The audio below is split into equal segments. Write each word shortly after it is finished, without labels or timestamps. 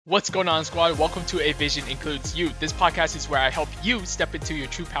What's going on, squad? Welcome to A Vision Includes You. This podcast is where I help you step into your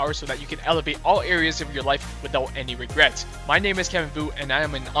true power so that you can elevate all areas of your life without any regrets. My name is Kevin Vu, and I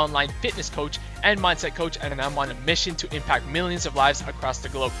am an online fitness coach and mindset coach, and I'm on a mission to impact millions of lives across the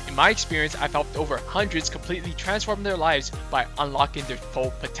globe. In my experience, I've helped over hundreds completely transform their lives by unlocking their full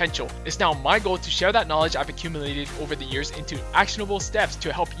potential. It's now my goal to share that knowledge I've accumulated over the years into actionable steps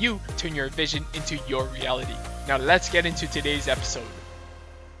to help you turn your vision into your reality. Now let's get into today's episode.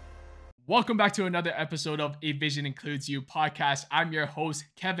 Welcome back to another episode of A Vision Includes You podcast. I'm your host,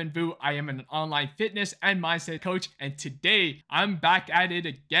 Kevin Vu. I am an online fitness and mindset coach. And today I'm back at it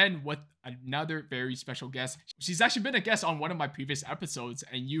again with another very special guest. She's actually been a guest on one of my previous episodes,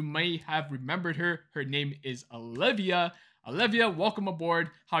 and you may have remembered her. Her name is Olivia. Olivia, welcome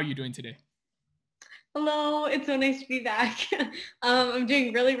aboard. How are you doing today? Hello, it's so nice to be back. I'm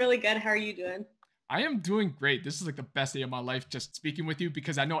doing really good. How are you doing? I am doing great. This is like the best day of my life just speaking with you,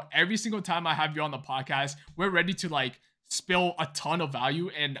 because I know every single time I have you on the podcast, we're ready to like spill a ton of value,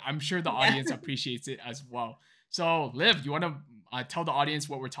 and I'm sure the audience appreciates it as well. So Liv, you want to tell the audience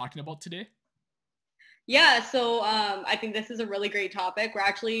what we're talking about today? Yeah, so I think this is a really great topic. We're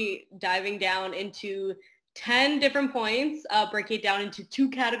actually diving down into 10 different points, break it down into 2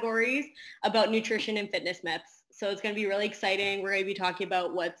 categories about nutrition and fitness myths. So it's going to be really exciting. We're going to be talking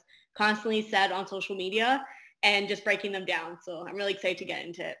about what's constantly said on social media and just breaking them down. So I'm really excited to get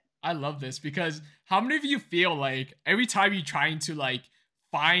into it. I love this, because how many of you feel like every time you're trying to like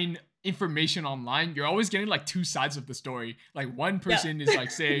find information online, you're always getting like 2 sides of the story? Like one person is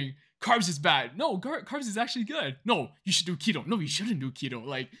like saying carbs is bad. No, carbs is actually good. No, you should do keto. No, you shouldn't do keto.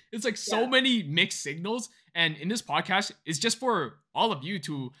 Like it's like so many mixed signals. And in this podcast, it's just for all of you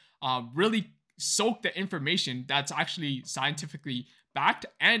to really soak the information that's actually scientifically backed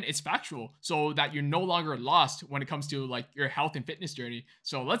and it's factual, so that you're no longer lost when it comes to like your health and fitness journey.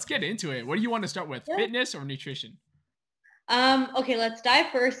 So let's get into it. What do you want to start with, fitness or nutrition? Okay, let's dive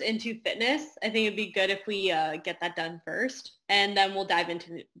first into fitness. I think it'd be good if we get that done first, and then we'll dive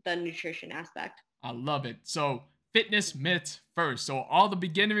into the nutrition aspect. I love it. So fitness myths first. So all the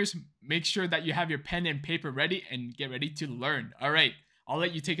beginners, make sure that you have your pen and paper ready and get ready to learn. All right, I'll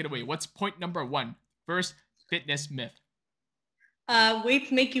let you take it away. What's point number 1? First fitness myth.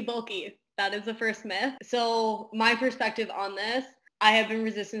 Weights make you bulky. That is the first myth. So my perspective on this, I have been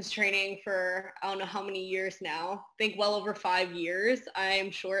resistance training for I don't know how many years now. I think well over 5 years. I am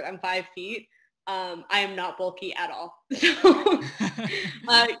short. I'm 5 feet. I am not bulky at all. So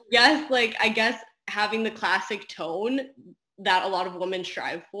yes, like I guess having the classic tone that a lot of women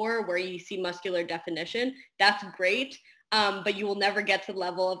strive for, where you see muscular definition, that's great. But you will never get to the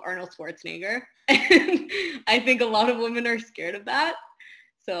level of Arnold Schwarzenegger. And I think a lot of women are scared of that.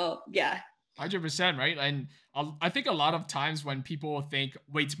 So yeah. 100%, right? And I think a lot of times when people think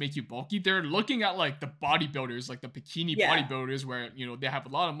weights make you bulky, they're looking at like the bodybuilders, like the bikini bodybuilders, where, you know, they have a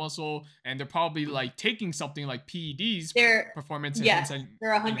lot of muscle and they're probably like taking something like PEDs, performance enhancing,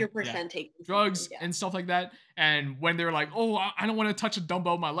 they're 100% taking drugs and stuff like that. And when they're like, oh, I don't want to touch a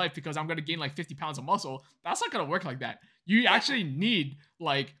dumbbell in my life because I'm going to gain like 50 pounds of muscle, that's not going to work like that. You actually need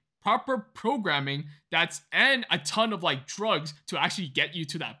like proper programming and a ton of like drugs to actually get you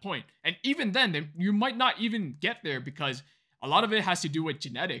to that point. And even then you might not even get there, because a lot of it has to do with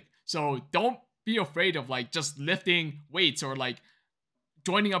genetic. So don't be afraid of like just lifting weights or like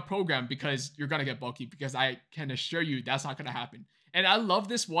joining a program because you're gonna get bulky, because I can assure you that's not gonna happen. And I love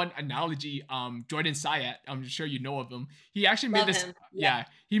this one analogy. Jordan Sayat, I'm sure you know of him. He actually made this.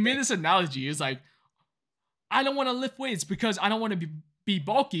 He made this analogy. It's like, I don't want to lift weights because I don't want to be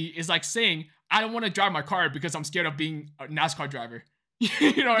bulky, is like saying I don't want to drive my car because I'm scared of being a NASCAR driver.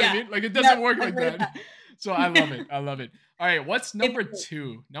 You know what I mean? Like it doesn't work like that. So I love it. I love it. All right, what's number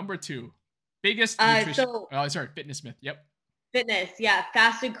 2? Number 2, biggest nutrition. Fitness myth. Yep. Fitness,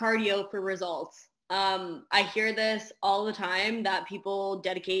 fasted cardio for results. I hear this all the time, that people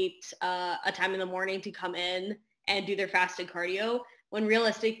dedicate a time in the morning to come in and do their fasted cardio, when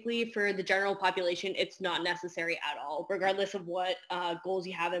realistically for the general population, it's not necessary at all. Regardless of what goals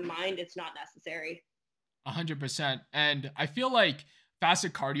you have in mind, it's not necessary. 100%. And I feel like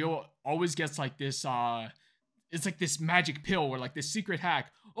fasted cardio always gets like this, it's like this magic pill or like this secret hack.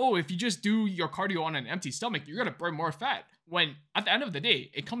 Oh, if you just do your cardio on an empty stomach, you're going to burn more fat. When at the end of the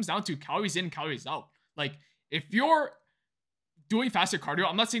day, it comes down to calories in, calories out. Like if you're doing fasted cardio,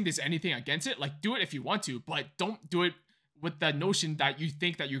 I'm not saying there's anything against it. Like do it if you want to, but don't do it with the notion that you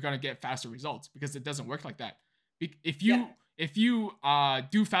think that you're going to get faster results, because it doesn't work like that. If you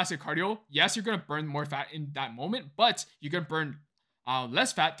do fasted cardio, yes, you're going to burn more fat in that moment, but you're going to burn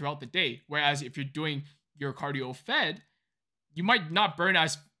less fat throughout the day. Whereas if you're doing your cardio fed, you might not burn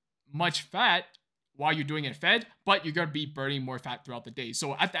as much fat while you're doing it fed, but you're going to be burning more fat throughout the day.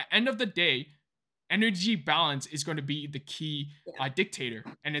 So at the end of the day, energy balance is going to be the key Yeah. dictator,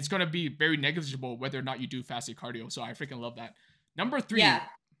 and it's going to be very negligible whether or not you do fasted cardio. So I freaking love that. Number Yeah. three,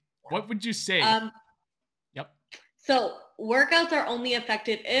 what would you say? Um, Yep. so workouts are only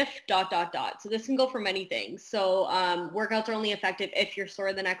effective if dot dot dot. So this can go for many things. So workouts are only effective if you're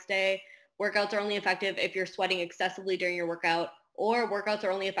sore the next day. Workouts are only effective if you're sweating excessively during your workout, or workouts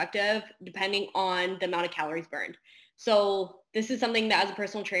are only effective depending on the amount of calories burned. So this is something that as a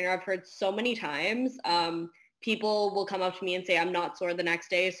personal trainer, I've heard so many times. People will come up to me and say, I'm not sore the next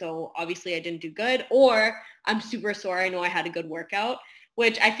day. So obviously I didn't do good, or I'm super sore. I know I had a good workout,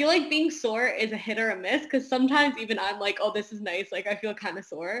 which I feel like being sore is a hit or a miss, because sometimes even I'm like, oh, this is nice. Like I feel kind of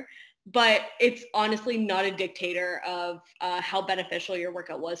sore, but it's honestly not a dictator of how beneficial your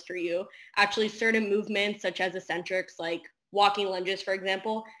workout was for you. Actually, certain movements such as eccentrics, like walking lunges, for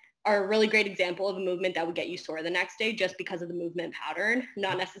example, are a really great example of a movement that would get you sore the next day just because of the movement pattern,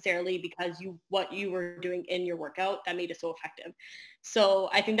 not necessarily because what you were doing in your workout that made it so effective. So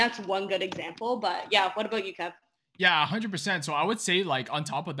I think that's one good example. But yeah, what about you, Kev? Yeah, 100%. So I would say, like, on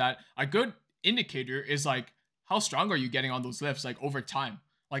top of that, a good indicator is like how strong are you getting on those lifts, like over time.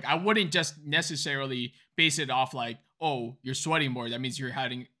 Like I wouldn't just necessarily base it off like, oh, you're sweating more. That means you're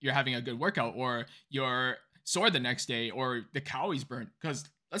having a good workout, or you're sore the next day, or the calories burnt. Because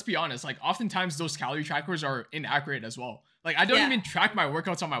let's be honest, like oftentimes those calorie trackers are inaccurate as well. Like I don't Yeah. even track my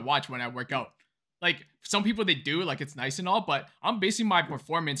workouts on my watch when I work out. Like some people they do, like it's nice and all, but I'm basing my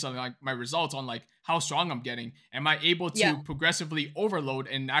performance on like my results on like how strong I'm getting. Am I able Yeah. to progressively overload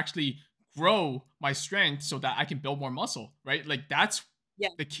and actually grow my strength so that I can build more muscle, right? Like that's Yeah.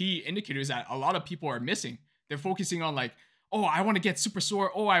 the key indicators that a lot of people are missing. They're focusing on like, oh, I want to get super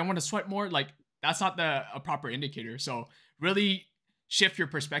sore. Oh, I want to sweat more. Like that's not a proper indicator. So really shift your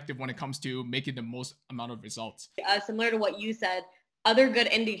perspective when it comes to making the most amount of results. Similar to what you said, other good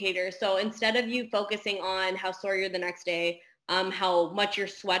indicators. So instead of you focusing on how sore you're the next day, how much you're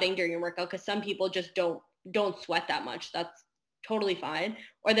sweating during your workout, because some people just don't sweat that much. That's totally fine.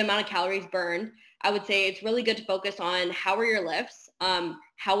 Or the amount of calories burned. I would say it's really good to focus on how are your lifts,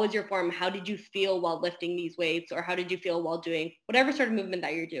 how was your form, how did you feel while lifting these weights, or how did you feel while doing whatever sort of movement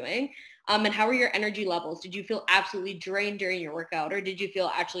that you're doing. And how are your energy levels? Did you feel absolutely drained during your workout, or did you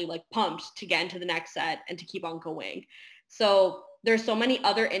feel actually like pumped to get into the next set and to keep on going? So there's so many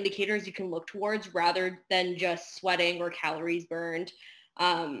other indicators you can look towards rather than just sweating or calories burned.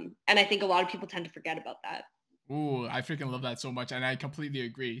 And I think a lot of people tend to forget about that. Ooh, I freaking love that so much, and I completely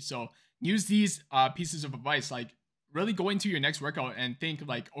agree. So use these pieces of advice, like really go into your next workout and think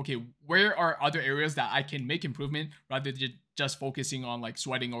like, okay, where are other areas that I can make improvement rather than just focusing on like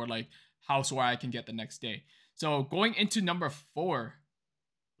sweating or like how sore I can get the next day. So going into number 4,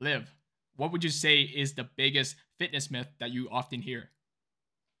 Liv, what would you say is the biggest fitness myth that you often hear?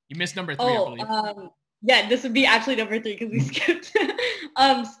 You missed number 3, I Oh, believe. yeah, this would be actually number 3 because we skipped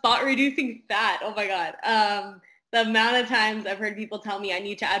spot reducing fat. Oh my God. The amount of times I've heard people tell me I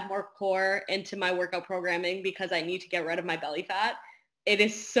need to add more core into my workout programming because I need to get rid of my belly fat. It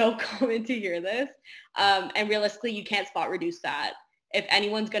is so common to hear this. And realistically, you can't spot reduce fat. If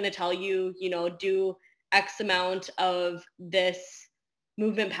anyone's going to tell you, do X amount of this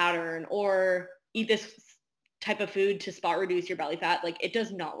movement pattern or eat this type of food to spot reduce your belly fat, like it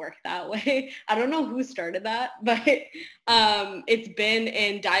does not work that way. I don't know who started that, but it's been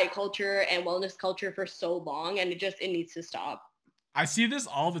in diet culture and wellness culture for so long, and it needs to stop. I see this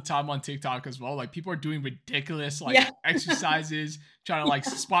all the time on TikTok as well. Like people are doing ridiculous like Yeah. exercises, trying to like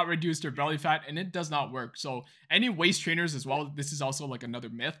Yeah. spot reduce their belly fat, and it does not work. So any waist trainers as well, this is also like another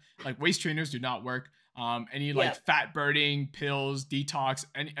myth. Like waist trainers do not work. Any like Yeah. fat burning pills, detox,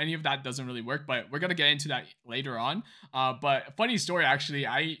 any of that doesn't really work. But we're gonna get into that later on. But funny story, actually,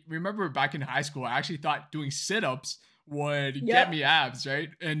 I remember back in high school, I actually thought doing sit-ups would get Yep. me abs, right?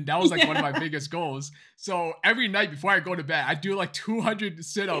 And that was like one of my Yeah. biggest goals. So every night before I go to bed, I do like 200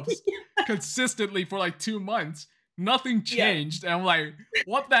 sit-ups consistently for like 2 months. Nothing Yeah. changed. And I'm like,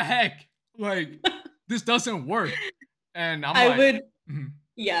 what the heck? Like, this doesn't work. And I'm I like, would mhm.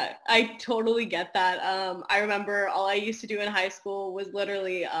 Yeah, I totally get that. I remember all I used to do in high school was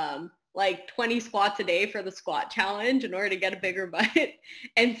literally like 20 squats a day for the squat challenge in order to get a bigger butt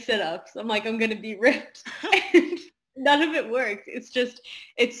and sit-ups. I'm like, I'm gonna be ripped. And none of it works.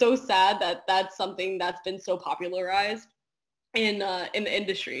 It's so sad that that's something that's been so popularized in the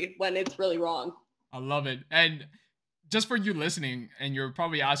industry when it's really wrong. I love it. And just for you listening, and you're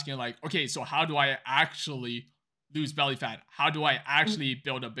probably asking, like, okay, so how do I actually lose belly fat? How do I actually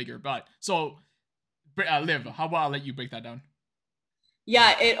build a bigger butt? So, Liv, how about I let you break that down?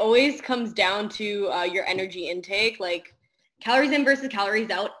 Yeah, it always comes down to your energy intake. Like calories in versus calories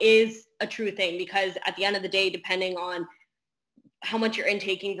out is a true thing because at the end of the day, depending on how much you're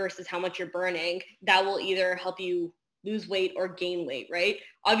intaking versus how much you're burning, that will either help you lose weight or gain weight, right?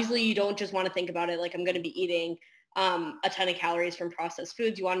 Obviously, you don't just want to think about it like I'm going to be eating a ton of calories from processed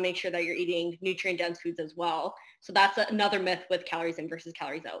foods. You want to make sure that you're eating nutrient dense foods as well. So that's another myth with calories in versus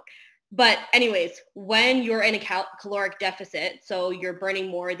calories out. But anyways, when you're in a caloric deficit, so you're burning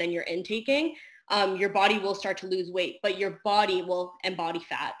more than you're intaking, your body will start to lose weight, but your body will embody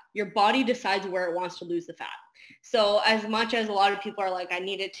fat. Your body decides where it wants to lose the fat. So as much as a lot of people are like, I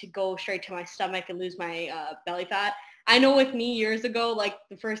need it to go straight to my stomach and lose my belly fat. I know with me years ago, like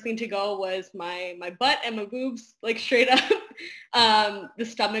the first thing to go was my butt and my boobs, like straight up. The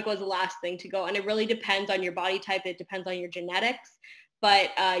stomach was the last thing to go. And it really depends on your body type. It depends on your genetics.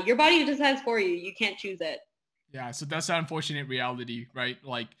 But your body decides for you. You can't choose it. Yeah, so that's the unfortunate reality, right?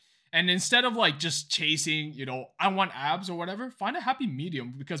 Like, and instead of like just chasing, I want abs or whatever, find a happy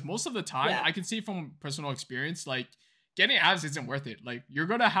medium because most of the time, Yeah. I can see from personal experience, like getting abs isn't worth it. Like, you're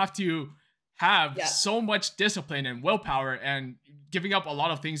gonna have to have Yeah. so much discipline and willpower and giving up a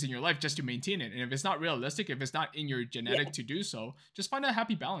lot of things in your life just to maintain it. And if it's not realistic, if it's not in your Yeah. genetic to do so, just find a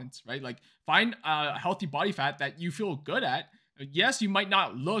happy balance, right? Like, find a healthy body fat that you feel good at. Yes, you might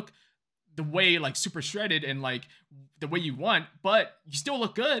not look the way like super shredded and like the way you want, but you still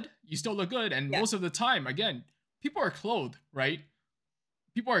look good. You still look good. And Yeah. most of the time, again, people are clothed, right?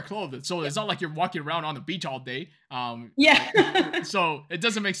 People are clothed. So Yeah. it's not like you're walking around on the beach all day. Yeah. So it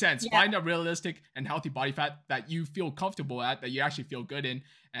doesn't make sense. Yeah. Find a realistic and healthy body fat that you feel comfortable at, that you actually feel good in,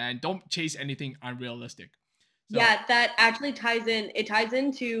 and don't chase anything unrealistic. So Yeah, that actually ties in. It ties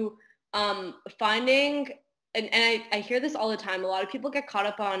into finding, and I hear this all the time. A lot of people get caught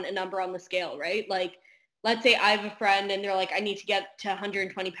up on a number on the scale, right? Like, let's say I have a friend and they're like, I need to get to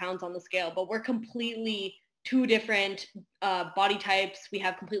 120 pounds on the scale, but we're completely two different body types. We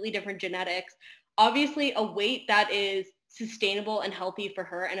have completely different genetics. Obviously, a weight that is sustainable and healthy for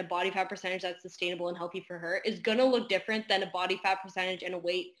her and a body fat percentage that's sustainable and healthy for her is going to look different than a body fat percentage and a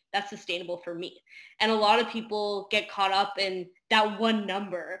weight that's sustainable for me. And a lot of people get caught up in that one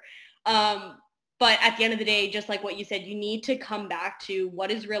number. But at the end of the day, just like what you said, you need to come back to what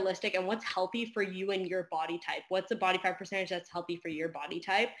is realistic and what's healthy for you and your body type. What's the body fat percentage that's healthy for your body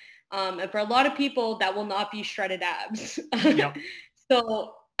type? And for a lot of people, that will not be shredded abs. yep.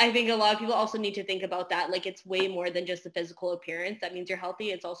 So I think a lot of people also need to think about that. Like, it's way more than just the physical appearance. That means you're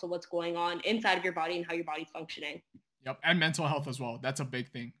healthy. It's also what's going on inside of your body and how your body's functioning. Yep. And mental health as well. That's a big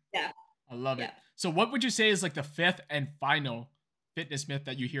thing. Yeah. I love it. Yeah. So what would you say is like the fifth and final fitness myth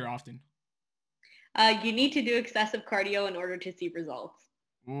that you hear often? You need to do excessive cardio in order to see results.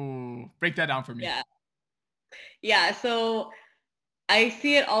 Ooh, break that down for me. Yeah. Yeah. So I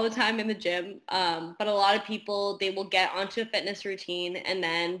see it all the time in the gym. But a lot of people, they will get onto a fitness routine and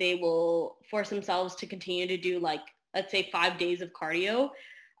then they will force themselves to continue to do like, let's say 5 days of cardio,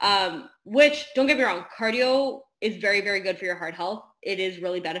 which don't get me wrong, cardio is very, very good for your heart health. It is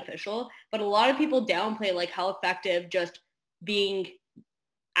really beneficial. But a lot of people downplay like how effective just being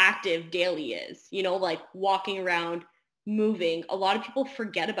active daily is, like walking around, moving. A lot of people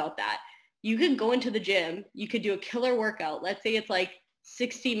forget about that. You could go into the gym, you could do a killer workout. Let's say it's like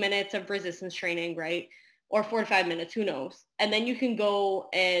 60 minutes of resistance training, right? Or 45 minutes, who knows? And then you can go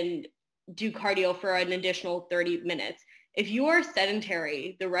and do cardio for an additional 30 minutes. If you are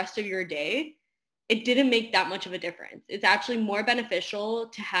sedentary the rest of your day, it didn't make that much of a difference. It's actually more beneficial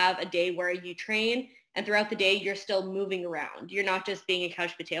to have a day where you train and throughout the day, you're still moving around. You're not just being a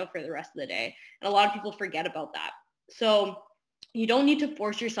couch potato for the rest of the day. And a lot of people forget about that. So you don't need to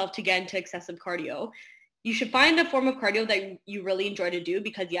force yourself to get into excessive cardio. You should find a form of cardio that you really enjoy to do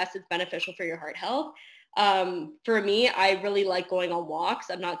because yes, it's beneficial for your heart health. For me, I really like going on walks.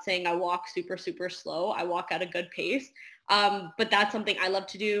 I'm not saying I walk super, super slow. I walk at a good pace. But that's something I love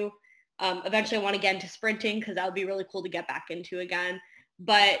to do. Eventually I want to get into sprinting because that would be really cool to get back into again.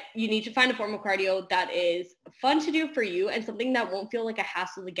 But you need to find a form of cardio that is fun to do for you and something that won't feel like a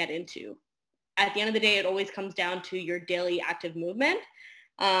hassle to get into. At the end of the day, it always comes down to your daily active movement.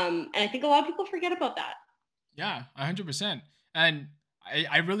 And I think a lot of people forget about that. Yeah, 100%. And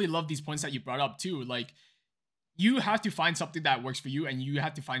I really love these points that you brought up too. Like, you have to find something that works for you and you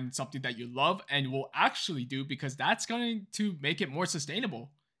have to find something that you love and will actually do because that's going to make it more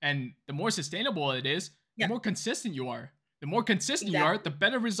sustainable. And the more sustainable it is, the Yeah. more consistent you are. The more consistent you are, the Exactly.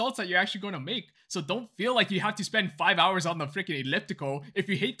 better results that you're actually going to make. So don't feel like you have to spend 5 hours on the freaking elliptical if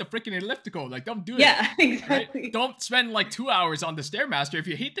you hate the freaking elliptical. Like, don't do it. Yeah, Right? exactly. Don't spend like 2 hours on the Stairmaster if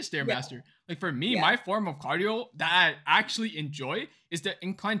you hate the Yeah, Stairmaster. Like for me, yeah. my form of cardio that I actually enjoy is the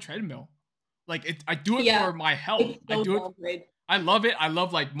incline treadmill. Like I do it Yeah, for my health. it's I so do it. well played. I love it. I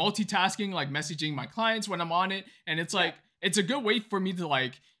love like multitasking, like messaging my clients when I'm on it, and it's Yeah, like it's a good way for me to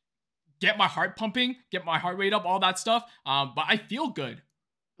like get my heart pumping, get my heart rate up, all that stuff. But I feel good.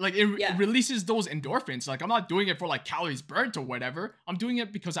 Like it yeah, releases those endorphins. Like I'm not doing it for like calories burnt or whatever. I'm doing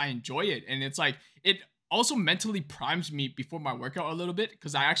it because I enjoy it, and it's like it also mentally primes me before my workout a little bit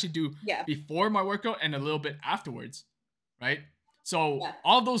because I actually do yeah, before my workout and a little bit afterwards, right? So yeah.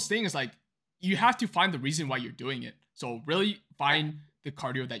 all those things, like you have to find the reason why you're doing it. So really Yeah. find the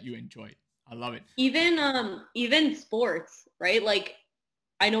cardio that you enjoy. I love it. Even sports, right? Like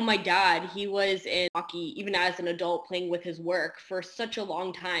I know my dad, he was in hockey even as an adult playing with his work for such a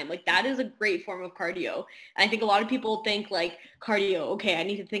long time. Like that is a great form of cardio. And I think a lot of people think like cardio, okay, I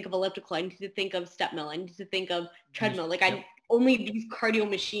need to think of elliptical, I need to think of step mill, I need to think of treadmill. Like Yep. I only these cardio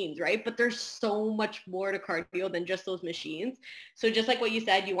machines, right? But there's so much more to cardio than just those machines. So just like what you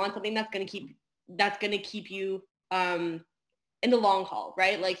said, you want something that's gonna keep you in the long haul,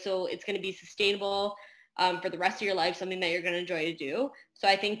 right? Like, so it's going to be sustainable for the rest of your life, something that you're going to enjoy to do. So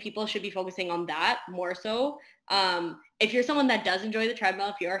I think people should be focusing on that more so. If you're someone that does enjoy the treadmill,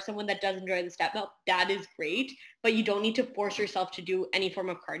 if you are someone that does enjoy the step mill, that is great, but you don't need to force yourself to do any form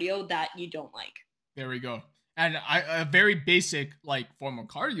of cardio that you don't like. There we go. And a very basic like form of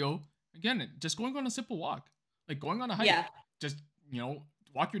cardio, again, just going on a simple walk, like going on a hike, Yeah, just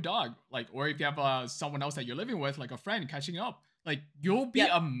walk your dog, like, or if you have someone else that you're living with, like a friend, catching up, like you'll be yep,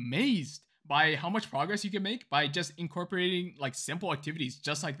 amazed by how much progress you can make by just incorporating like simple activities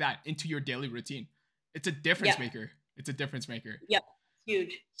just like that into your daily routine. It's a difference yep, maker. It's a difference maker. yep.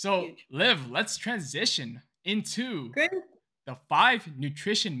 Huge, So, huge. Liv, let's transition into Great. the 5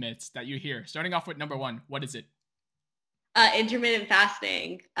 nutrition myths that you hear. Starting off with number 1, what is it? Intermittent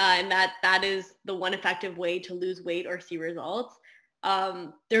fasting, and that is the one effective way to lose weight or see results.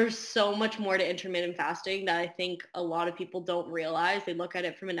 There's so much more to intermittent fasting that I think a lot of people don't realize. They look at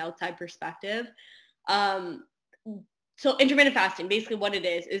it from an outside perspective. Um, so intermittent fasting, basically what it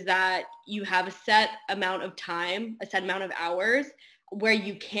is that you have a set amount of time, a set amount of hours where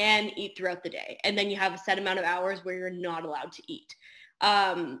you can eat throughout the day. And then you have a set amount of hours where you're not allowed to eat.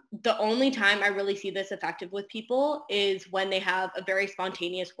 The only time I really see this effective with people is when they have a very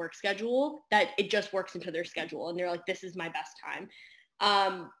spontaneous work schedule that it just works into their schedule and they're like, this is my best time.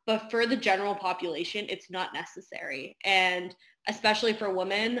 But for the general population, it's not necessary. And especially for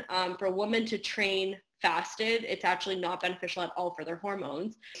women to train fasted, it's actually not beneficial at all for their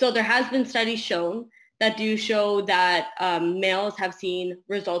hormones. So there has been studies shown that do show that males have seen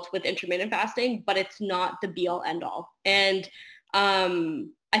results with intermittent fasting, but it's not the be all end all. And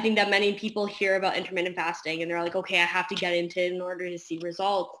I think that many people hear about intermittent fasting and they're like, okay, I have to get into it in order to see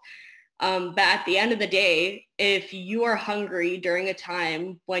results. But at the end of the day, if you are hungry during a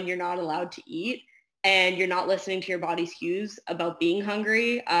time when you're not allowed to eat and you're not listening to your body's cues about being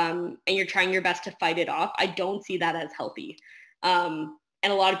hungry and you're trying your best to fight it off, I don't see that as healthy.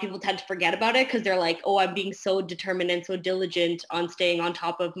 And a lot of people tend to forget about it because they're like, oh, I'm being so determined and so diligent on staying on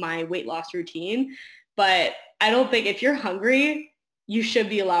top of my weight loss routine. But I don't think if you're hungry, you should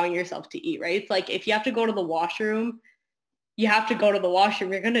be allowing yourself to eat, right? It's like if you have to go to the washroom, you have to go to the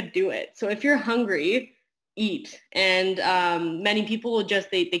washroom. You're going to do it. So if you're hungry, eat. And many people will just,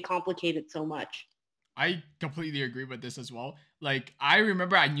 they complicate it so much. I completely agree with this as well. Like I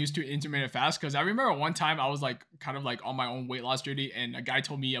remember I used to intermittent fast because I remember one time I was like kind of like on my own weight loss journey and a guy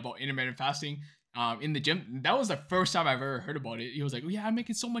told me about intermittent fasting in the gym. That was the first time I've ever heard about it. He was like, oh, yeah, I'm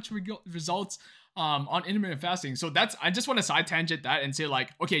making so much results on intermittent fasting. So that's, I just want to side tangent that and say like,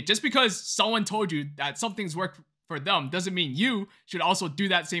 okay, just because someone told you that something's worked for them doesn't mean you should also do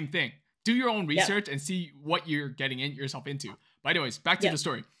that same thing. Do your own Yep. research and see what you're getting yourself into. But anyways, back to Yep. the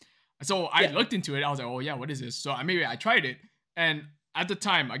story. So I Yep. looked into it. I was like, oh yeah, what is this? So maybe I tried it. And at the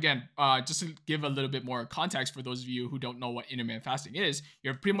time, again, just to give a little bit more context for those of you who don't know what intermittent fasting is,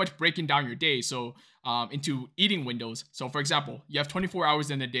 you're pretty much breaking down your day so into eating windows. So for example, you have 24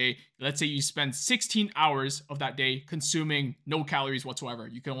 hours in a day. Let's say you spend 16 hours of that day consuming no calories whatsoever.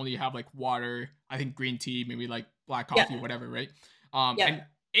 You can only have like water, I think green tea, maybe like black coffee, Yep. whatever, right? And Yep.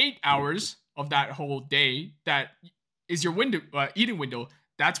 8 hours of that whole day that is your window eating window.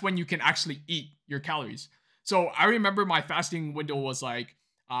 That's when you can actually eat your calories. So I remember my fasting window was like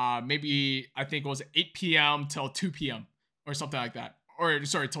maybe I think it was 8 p.m. till 2 p.m. or something like that. Or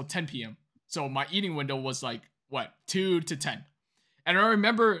sorry, till 10 p.m. So my eating window was like what, 2 to 10. And I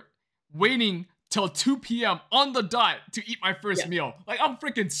remember waiting till 2 p.m. on the dot to eat my first Yep. meal. Like, I'm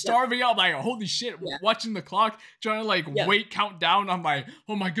freaking Yep. starving out. Like, holy shit, Yeah. watching the clock, trying to like Yep. wait, count down. I'm like,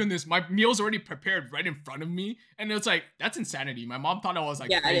 oh my goodness, my meal's already prepared right in front of me. And it's like, that's insanity. My mom thought I was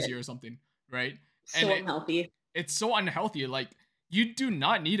like Yeah, it crazy is. or something, right? And So unhealthy. it's so unhealthy. Like, you do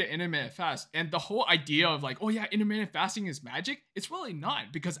not need an intermittent fast. And the whole idea of like, oh yeah, intermittent fasting is magic, it's really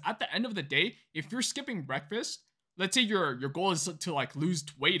not. Because at the end of the day, if you're skipping breakfast, let's say your goal is to like lose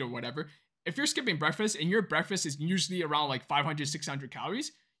weight or whatever. If you're skipping breakfast and your breakfast is usually around like 500, 600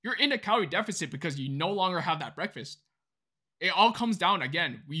 calories, you're in a calorie deficit because you no longer have that breakfast. It all comes down,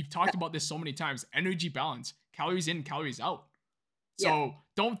 again, we've talked about this so many times, energy balance, calories in, calories out. So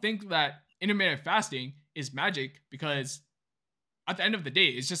don't think that intermittent fasting is magic, because at the end of the day,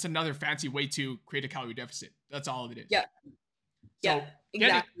 it's just another fancy way to create a calorie deficit. That's all it is. Yeah. So Yeah. getting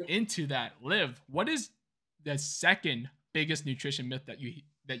Exactly. into that, Liv, what is the second biggest nutrition myth that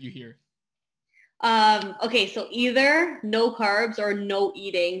you hear? Okay, so either no carbs or no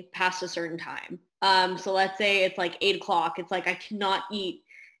eating past a certain time. So let's say it's like 8 o'clock. It's like I cannot eat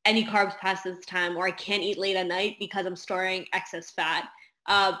any carbs past this time, or I can't eat late at night because I'm storing excess fat.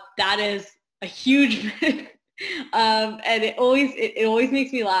 That is a huge myth. And it always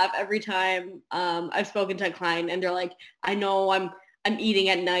makes me laugh every time I've spoken to a client and they're like, I know I'm eating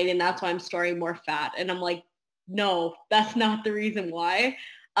at night and that's why I'm storing more fat. And I'm like, no, that's not the reason why.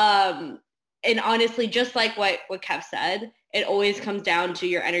 And honestly, just like what Kev said, it always comes down to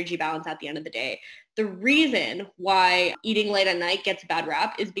your energy balance at the end of the day. The reason why eating late at night gets a bad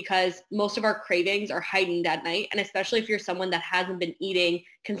rap is because most of our cravings are heightened at night. And especially if you're someone that hasn't been eating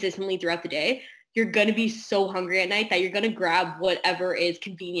consistently throughout the day, you're going to be so hungry at night that you're going to grab whatever is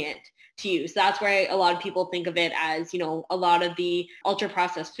convenient to you. So that's why a lot of people think of it as, a lot of the ultra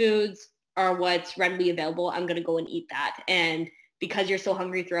processed foods are what's readily available. I'm going to go and eat that. And because you're so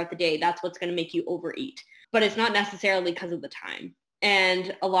hungry throughout the day, that's what's going to make you overeat. But it's not necessarily because of the time.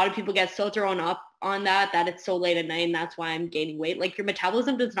 And a lot of people get so thrown up on that it's so late at night and that's why I'm gaining weight. Like, your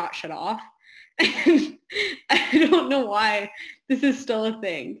metabolism does not shut off. I don't know why this is still a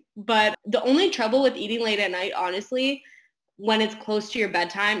thing. But the only trouble with eating late at night, honestly, when it's close to your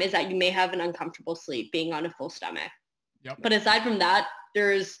bedtime, is that you may have an uncomfortable sleep being on a full stomach. Yep. But aside from that,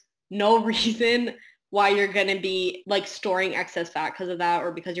 there's no reason why you're going to be like storing excess fat because of that,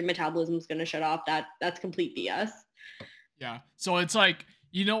 or because your metabolism is going to shut off. That's complete BS. Yeah. So it's like,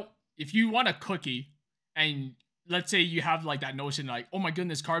 if you want a cookie and let's say you have like that notion like, oh my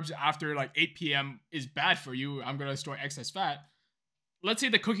goodness, carbs after like 8 p.m. is bad for you, I'm going to store excess fat. Let's say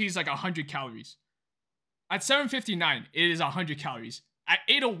the cookie is like 100 calories. At 7:59, it is 100 calories. At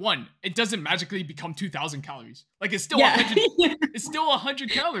 8:01, it doesn't magically become 2,000 calories. Like, it's still 100. It's still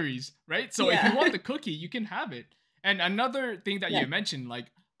 100 calories, right? So if you want the cookie, you can have it. And another thing that you mentioned, like,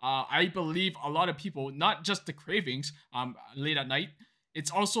 I believe a lot of people, not just the cravings late at night,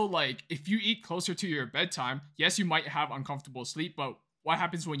 it's also like if you eat closer to your bedtime, yes, you might have uncomfortable sleep, but what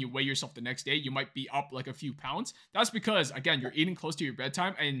happens when you weigh yourself the next day? You might be up like a few pounds. That's because, again, you're eating close to your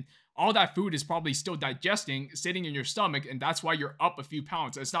bedtime and all that food is probably still digesting, sitting in your stomach, and that's why you're up a few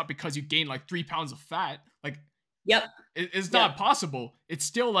pounds. It's not because you gained like 3 pounds of fat. Like, it's not possible. It's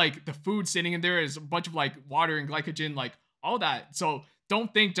still like the food sitting in there is a bunch of like water and glycogen, like all that. So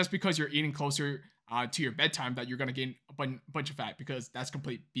don't think just because you're eating closer to your bedtime that you're going to gain a bunch of fat, because that's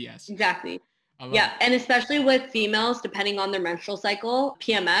complete BS. Exactly. Yeah, and especially with females, depending on their menstrual cycle,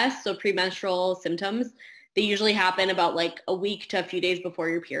 PMS, so premenstrual symptoms, they usually happen about like a week to a few days before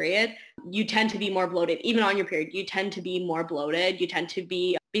your period. You tend to be more bloated. Even on your period, you tend to be more bloated. You tend to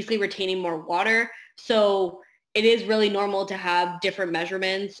be basically retaining more water. So it is really normal to have different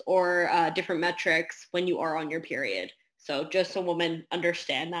measurements or different metrics when you are on your period. So just so women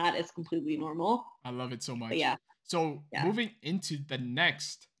understand that it's completely normal. I love it so much. But So moving into the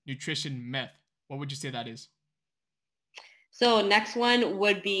next nutrition myth, what would you say that is? So next one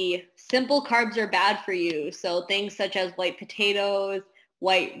would be simple carbs are bad for you. So things such as white potatoes,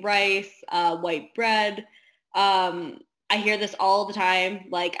 white rice, white bread. I hear this all the time.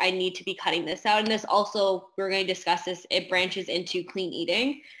 Like, I need to be cutting this out. And this also, we're going to discuss this. It branches into clean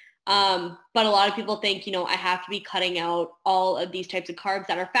eating. But a lot of people think, I have to be cutting out all of these types of carbs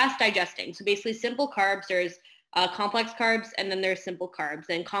that are fast digesting. So basically simple carbs, there's complex carbs, and then there's simple carbs.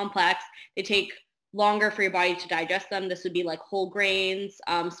 And complex, they take longer for your body to digest them. This would be like whole grains,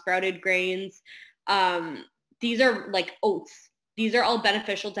 sprouted grains. These are like oats. These are all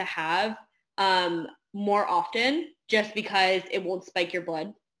beneficial to have more often, just because it won't spike your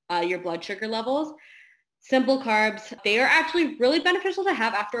blood sugar levels. Simple carbs, they are actually really beneficial to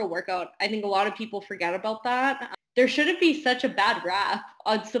have after a workout. I think a lot of people forget about that. There shouldn't be such a bad rap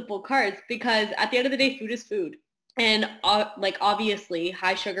on simple carbs because at the end of the day, food is food. And like obviously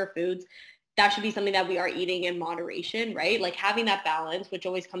high sugar foods, that should be something that we are eating in moderation, right? Like having that balance, which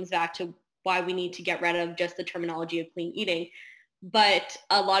always comes back to why we need to get rid of just the terminology of clean eating. But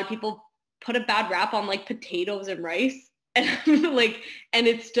a lot of people put a bad rap on like potatoes and rice. And like, and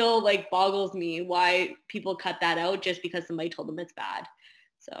it still like boggles me why people cut that out just because somebody told them it's bad.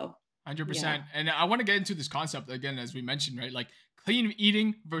 So 100%. yeah. And I want to get into this concept again, as we mentioned, right? Like clean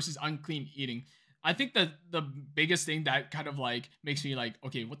eating versus unclean eating. I think that the biggest thing that kind of like makes me like,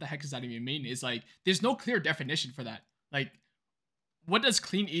 okay, what the heck does that even mean? Is like, there's no clear definition for that. Like, what does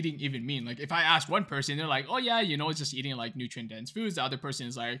clean eating even mean? Like, if I ask one person, they're like, oh yeah, it's just eating like nutrient dense foods. The other person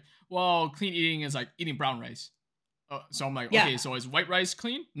is like, well, clean eating is like eating brown rice. So I'm like, Yeah. okay, so is white rice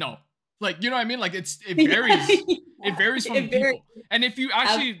clean? No. Like, you know what I mean? Like it Yeah. varies. It varies from It very people. And if you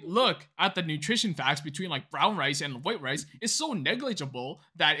actually absolutely. look at the nutrition facts between like brown rice and white rice, it's so negligible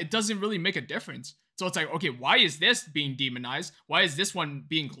that it doesn't really make a difference. So it's like, okay, why is this being demonized? Why is this one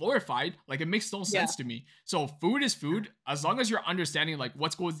being glorified? Like it makes no Yeah. sense to me. So food is food. As long as you're understanding like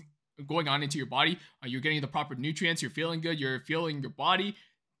what's going on into your body, you're getting the proper nutrients, you're feeling good, you're feeling your body.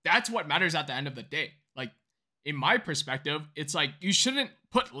 That's what matters at the end of the day. Like in my perspective, it's like you shouldn't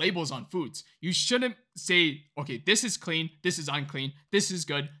put labels on foods. You shouldn't say, okay, this is clean, this is unclean, this is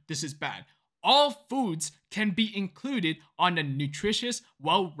good, this is bad. All foods can be included on a nutritious,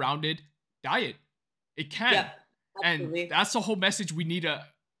 well rounded diet. It can. Yep. And Absolutely. that's the whole message we need to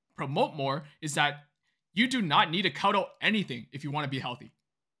promote more is that you do not need to cut out anything if you want to be healthy.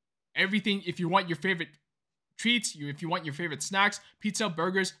 Everything, if you want your favorite treats, if you want your favorite snacks, pizza,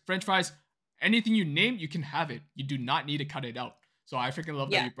 burgers, french fries, anything you name, you can have it. You do not need to cut it out. So I freaking love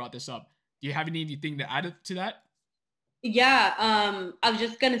that Yeah. you brought this up. Do you have anything to add to that? Yeah. I was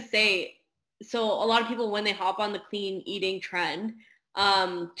just gonna say, so a lot of people when they hop on the clean eating trend,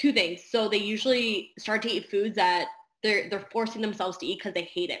 two things. So they usually start to eat foods that they're forcing themselves to eat because they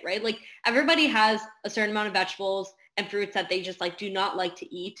hate it, right? Like everybody has a certain amount of vegetables and fruits that they just like do not like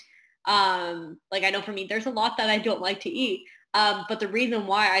to eat. Like I know for me, there's a lot that I don't like to eat. But the reason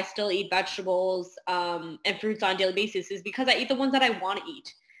why I still eat vegetables and fruits on a daily basis is because I eat the ones that I want to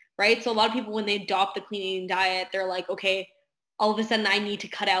eat, right? So a lot of people, when they adopt the clean eating diet, they're like, okay, all of a sudden I need to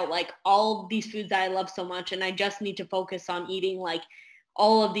cut out like all of these foods that I love so much, and I just need to focus on eating like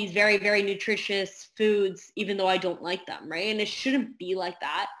all of these very, very nutritious foods, even though I don't like them, right? And it shouldn't be like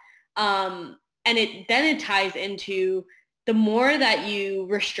that. And it ties into the more that you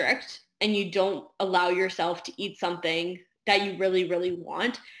restrict and you don't allow yourself to eat something that you really, really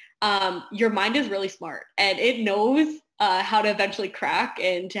want, your mind is really smart and it knows how to eventually crack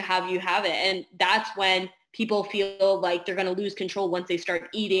and to have you have it. And that's when people feel like they're going to lose control once they start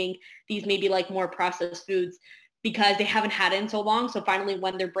eating these maybe like more processed foods because they haven't had it in so long. So finally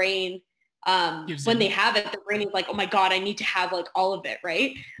when their brain, Gives when they in. have it, their brain is like, oh my God, I need to have like all of it,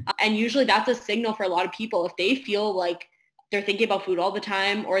 right? And usually that's a signal for a lot of people. If they feel like they're thinking about food all the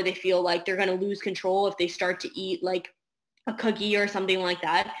time or they feel like they're going to lose control if they start to eat like a cookie or something like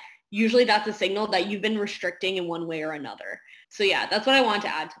that, usually that's a signal that you've been restricting in one way or another. So yeah, that's what I want to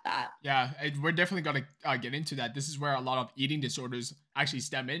add to that. Yeah, we're definitely going to get into that. This is where a lot of eating disorders actually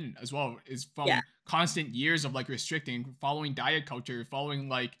stem in as well, is Yeah. from constant years of like restricting, following diet culture, following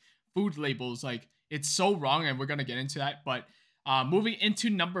like food labels. Like it's so wrong, and we're going to get into that. But moving into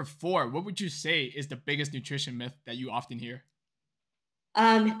number 4, what would you say is the biggest nutrition myth that you often hear?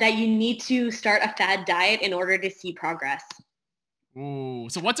 That you need to start a fad diet in order to see progress. Ooh,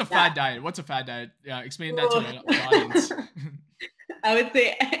 so what's a Yeah. fad diet? What's a fad diet? Yeah, explain that to Ooh. the audience. I would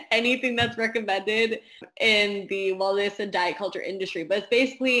say anything that's recommended in the wellness and diet culture industry, but it's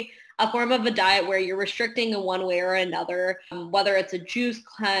basically a form of a diet where you're restricting in one way or another, whether it's a juice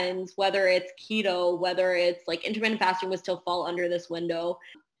cleanse, whether it's keto, whether it's like intermittent fasting would still fall under this window.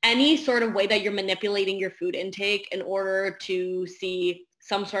 Any sort of way that you're manipulating your food intake in order to see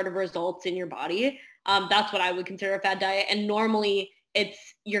some sort of results in your body. That's what I would consider a fad diet. And normally it's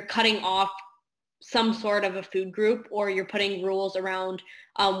you're cutting off some sort of a food group or you're putting rules around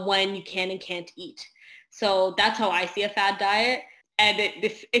when you can and can't eat. So that's how I see a fad diet. And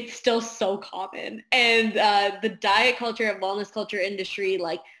it's still so common. And the diet culture and wellness culture industry,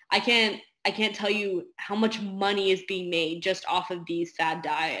 like I can't tell you how much money is being made just off of these fad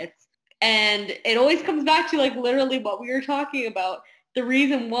diets. And it always comes back to like literally what we were talking about. The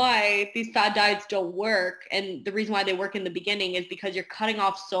reason why these fad diets don't work and the reason why they work in the beginning is because you're cutting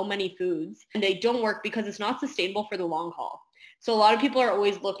off so many foods and they don't work because it's not sustainable for the long haul. So a lot of people are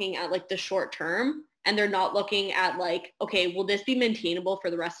always looking at like the short term and they're not looking at like, okay, will this be maintainable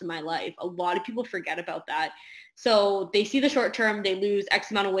for the rest of my life? A lot of people forget about that. So they see the short term, they lose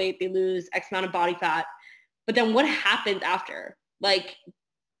X amount of weight, they lose X amount of body fat. But then what happens after? Like,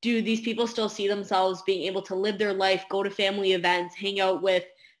 do these people still see themselves being able to live their life, go to family events, hang out with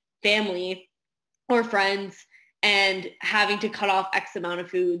family or friends, and having to cut off X amount of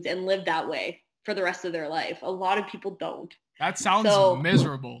foods and live that way for the rest of their life? A lot of people don't. That sounds So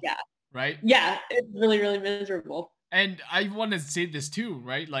miserable, yeah, right? yeah, it's really, really miserable. And I want to say this too,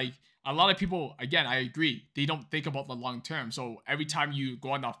 right? Like a lot of people, again, I agree, they don't think about the long term. So every time you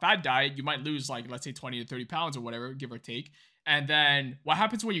go on a fad diet, you might lose like, let's say 20 to 30 pounds or whatever, give or take. And then what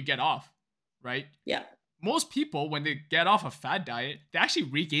happens when you get off, right? Yeah. Most people, when they get off a fad diet, they actually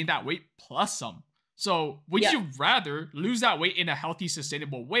regain that weight plus some. So would Yeah. you rather lose that weight in a healthy,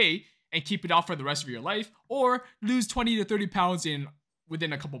 sustainable way and keep it off for the rest of your life, or lose 20 to 30 pounds in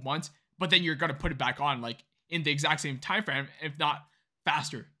within a couple months, but then you're gonna put it back on like in the exact same time frame, if not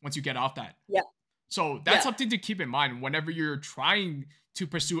faster, once you get off that? Yeah. So that's Yeah. something to keep in mind whenever you're trying to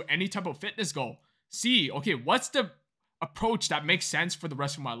pursue any type of fitness goal. See, okay, what's the approach that makes sense for the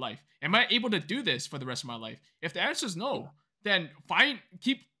rest of my life? Am I able to do this for the rest of my life? If the answer is no, then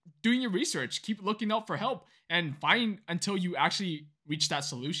keep doing your research, keep looking out for help, and find until you actually reach that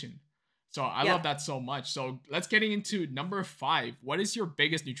solution. So I Yeah. love that so much. So let's getting into number 5. What is your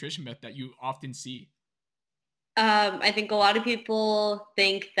biggest nutrition myth that you often see? I think a lot of people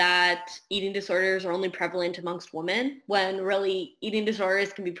think that eating disorders are only prevalent amongst women, when really eating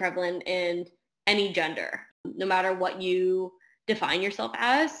disorders can be prevalent in any gender. No matter what you define yourself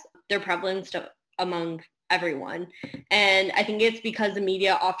as, they're prevalent among everyone. And I think it's because the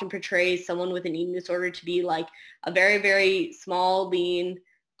media often portrays someone with an eating disorder to be like a very, very small, lean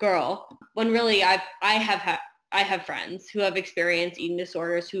girl, when really I have friends who have experienced eating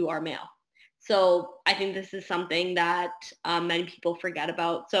disorders who are male. So I think this is something that many people forget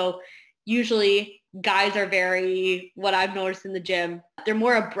about. So usually guys are very, what I've noticed in the gym, they're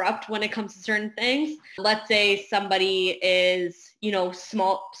more abrupt when it comes to certain things. Let's say somebody is,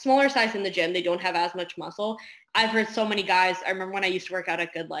 smaller size in the gym, they don't have as much muscle. I've heard so many guys, I remember when I used to work out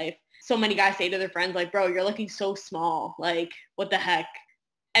at Good Life, so many guys say to their friends like, bro, you're looking so small. Like, what the heck?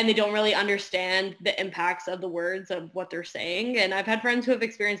 And they don't really understand the impacts of the words of what they're saying. And I've had friends who have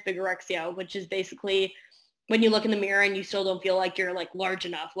experienced bigorexia, which is basically when you look in the mirror and you still don't feel like you're like large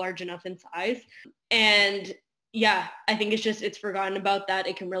enough in size. And yeah, I think it's forgotten about that.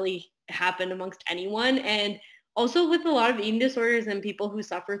 It can really happen amongst anyone. And also with a lot of eating disorders and people who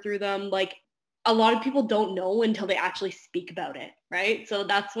suffer through them, like a lot of people don't know until they actually speak about it, right? So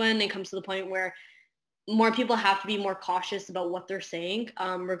that's when it comes to the point where more people have to be more cautious about what they're saying,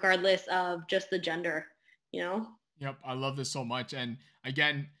 regardless of just the gender, you know? Yep, I love this so much. And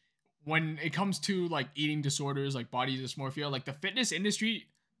again, when it comes to like eating disorders, like body dysmorphia, like the fitness industry,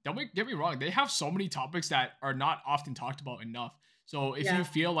 get me wrong, they have so many topics that are not often talked about enough. So if you Yeah.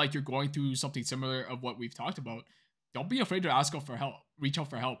 feel like you're going through something similar of what we've talked about, don't be afraid to ask out for help, reach out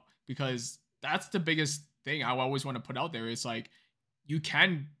for help, because that's the biggest thing I always want to put out there. It's like you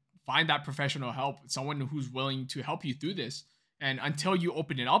can find that professional help, someone who's willing to help you through this. And until you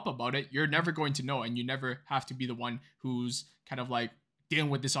open it up about it, you're never going to know. And you never have to be the one who's kind of like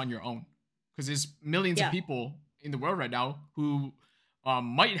dealing with this on your own. Because there's millions of Yeah. people in the world right now who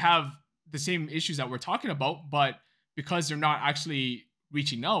might have the same issues that we're talking about, but because they're not actually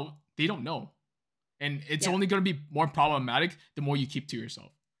reaching out, they don't know. And it's Yeah. only going to be more problematic the more you keep to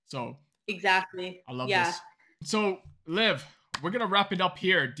yourself. So Exactly. I love Yeah. this. So, Liv, we're going to wrap it up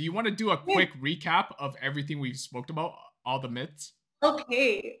here. Do you want to do a Yeah. quick recap of everything we've spoke about, all the myths?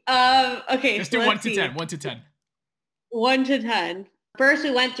 Okay. Okay. Just So do 1 let's to see. 10. 1 to 10. 1 to 10. First,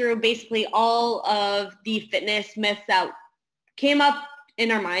 we went through basically all of the fitness myths that came up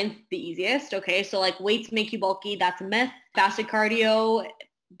in our minds the easiest. Okay. So like weights make you bulky. That's a myth. Fasted cardio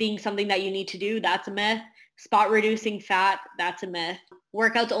being something that you need to do. That's a myth. Spot reducing fat. That's a myth.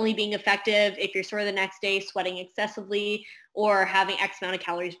 Workouts only being effective if you're sore the next day, sweating excessively, or having X amount of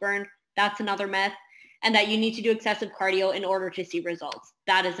calories burned. That's another myth. And that you need to do excessive cardio in order to see results.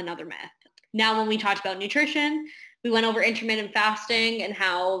 That is another myth. Now, when we talked about nutrition, we went over intermittent fasting and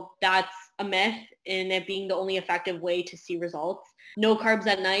how that's a myth in it being the only effective way to see results. No carbs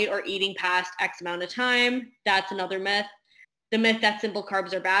at night or eating past X amount of time. That's another myth. The myth that simple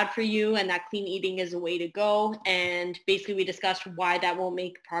carbs are bad for you and that clean eating is the way to go. And basically we discussed why that won't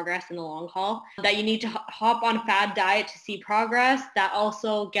make progress in the long haul. That you need to hop on a fad diet to see progress. That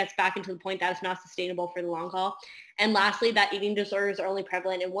also gets back into the point that it's not sustainable for the long haul. And lastly, that eating disorders are only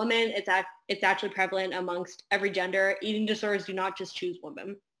prevalent in women. It's actually prevalent amongst every gender. Eating disorders do not just choose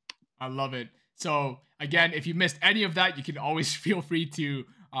women. I love it. So again, if you missed any of that, you can always feel free to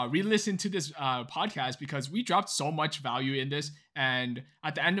re-listen to this podcast, because we dropped so much value in this. And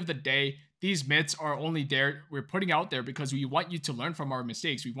at the end of the day, these myths are only there, we're putting out there because we want you to learn from our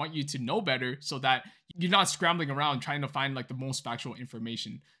mistakes. We want you to know better so that you're not scrambling around trying to find like the most factual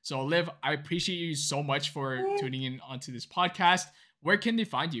information. So Liv, I appreciate you so much for tuning in onto this podcast. Where can they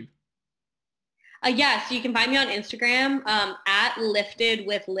find you? Yes, you can find me on Instagram at lifted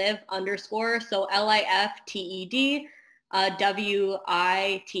with liv _. So LIFTED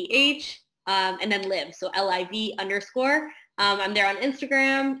WITH and then live. So LIV _. I'm there on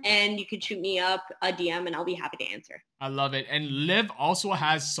Instagram, and you can shoot me up a DM and I'll be happy to answer. I love it. And Liv also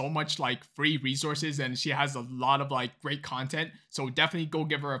has so much like free resources, and she has a lot of like great content. So definitely go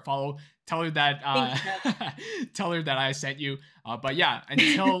give her a follow. Tell her that tell her that I sent you. But yeah,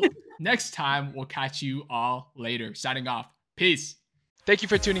 until next time, we'll catch you all later. Signing off. Peace. Thank you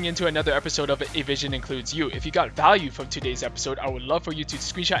for tuning in to another episode of A Vision Includes You. If you got value from today's episode, I would love for you to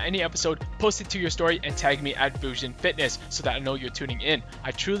screenshot any episode, post it to your story, and tag me at Vision Fitness so that I know you're tuning in.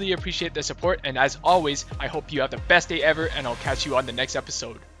 I truly appreciate the support, and as always, I hope you have the best day ever, and I'll catch you on the next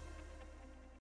episode.